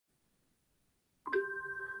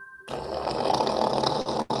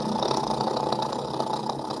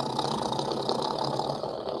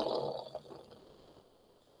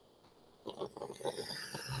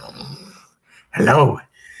Hello,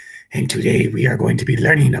 and today we are going to be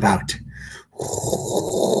learning about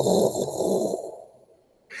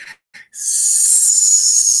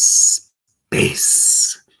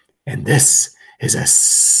space. And this is a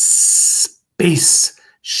spaceship.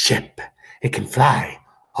 It can fly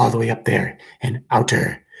all the way up there in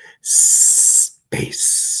outer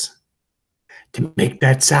space. To make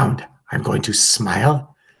that sound, I'm going to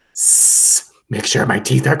smile. Make sure my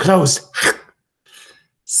teeth are closed.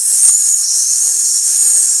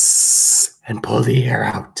 And pull the air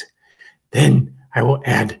out. Then I will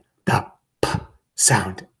add the p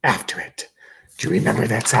sound after it. Do you remember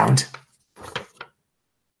that sound?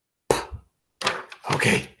 P.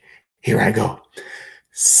 Okay, here I go.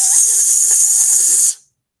 Space.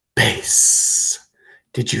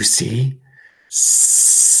 Did you see?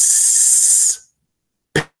 Space.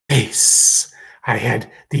 I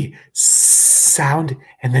had the sound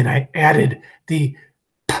and then I added the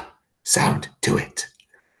p sound to it.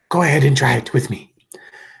 Go ahead and try it with me.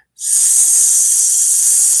 Space.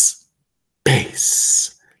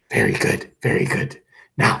 Very good, very good.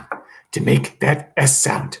 Now, to make that S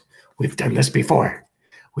sound, we've done this before.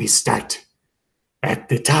 We start at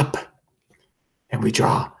the top and we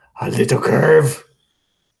draw a little curve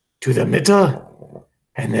to the middle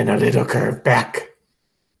and then a little curve back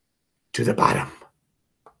to the bottom.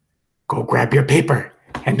 Go grab your paper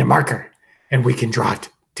and a marker and we can draw it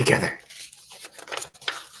together.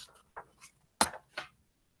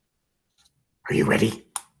 Are you ready?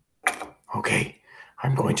 Okay,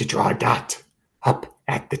 I'm going to draw a dot up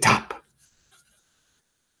at the top.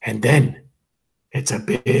 And then it's a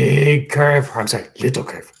big curve, or I'm sorry, little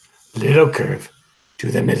curve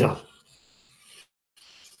to the middle.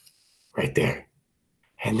 Right there.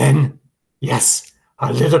 And then, yes,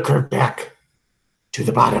 a little curve back to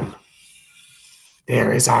the bottom.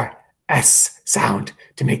 There is our S sound.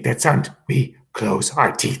 To make that sound, we close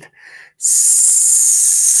our teeth.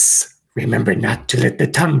 Remember not to let the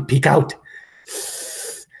tongue peek out.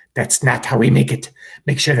 That's not how we make it.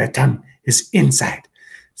 Make sure that tongue is inside.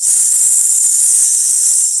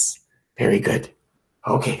 Very good.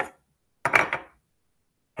 Okay.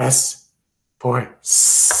 S for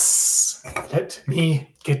S. Let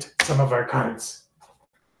me get some of our cards.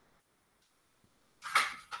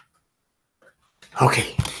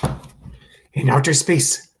 Okay. In outer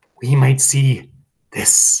space, we might see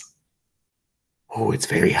this. Oh, it's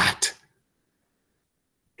very hot.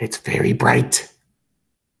 It's very bright.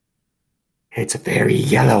 It's very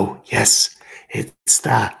yellow. Yes, it's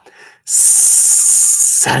the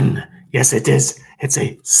sun. Yes, it is. It's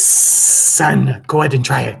a sun. Go ahead and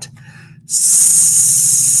try it.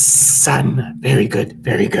 Sun. Very good.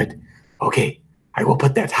 Very good. Okay, I will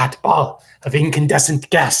put that hot ball of incandescent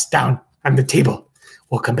gas down on the table.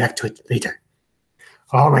 We'll come back to it later.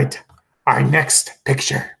 All right, our next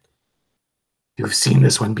picture. You've seen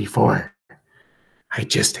this one before. I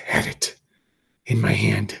just had it in my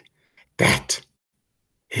hand. That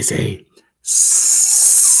is a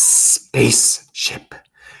spaceship.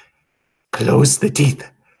 Close the teeth.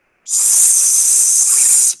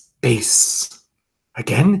 Space.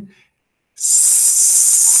 Again.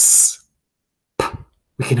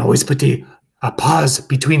 We can always put a pause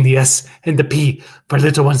between the S and the P for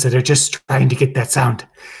little ones that are just trying to get that sound.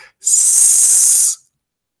 Space.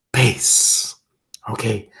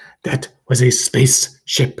 Okay, that was a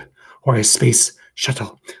spaceship or a space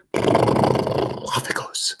shuttle. Off it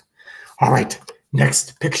goes. All right,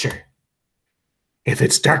 next picture. If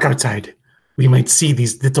it's dark outside, we might see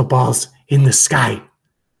these little balls in the sky.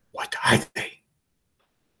 What are they?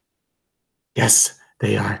 Yes,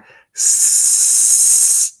 they are star.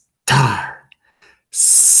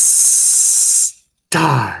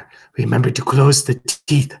 Star. Remember to close the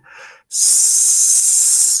teeth.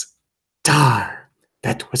 Star.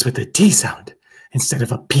 That was with a T sound instead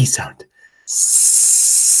of a P sound.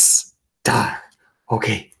 Star.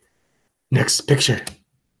 Okay. Next picture.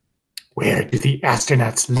 Where do the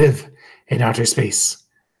astronauts live in outer space?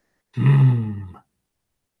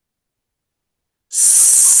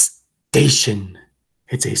 Station.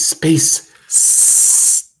 It's a space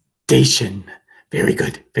station. Very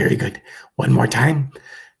good. Very good. One more time.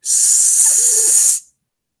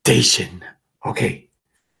 Station. Okay.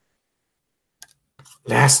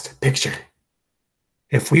 Last picture.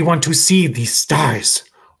 If we want to see the stars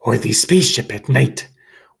or the spaceship at night,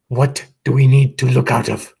 what do we need to look out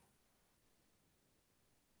of?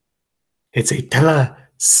 It's a telescope.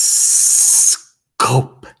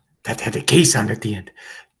 That had a K sound at the end.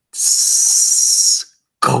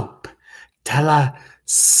 Scope. Telescope.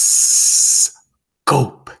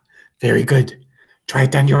 Very good. Try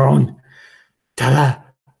it on your own. Telescope.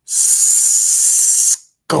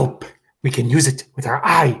 scope. We can use it with our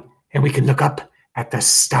eye, and we can look up at the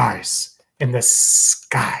stars in the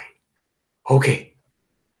sky. Okay,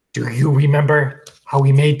 do you remember how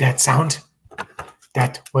we made that sound?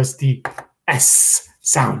 That was the S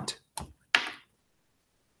sound.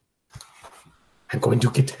 I'm going to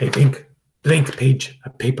get a blank page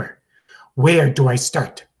of paper. Where do I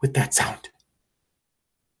start with that sound?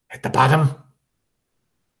 At the bottom?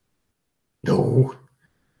 No.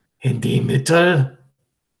 In the middle?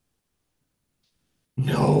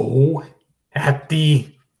 No. At the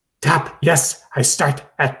top? Yes, I start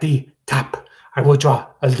at the top. I will draw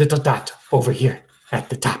a little dot over here at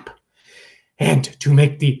the top. And to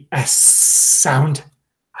make the S sound,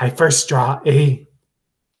 I first draw a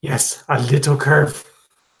little curve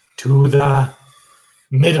to the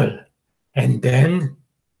middle. And then,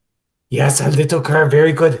 a little curve,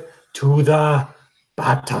 very good, to the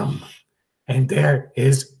bottom. And there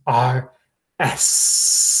is our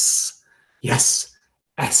S. Yes,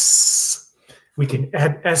 S. We can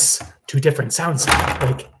add S to different sounds,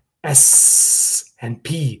 like S and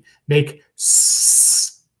P make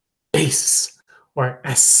S, bass, or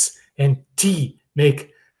S and T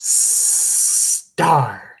make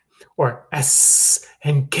star, or S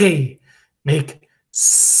and K make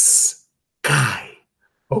sky.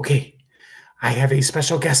 Okay, I have a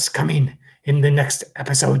special guest coming in the next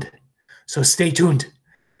episode, so stay tuned.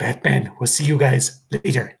 Batman will see you guys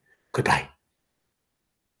later. Goodbye.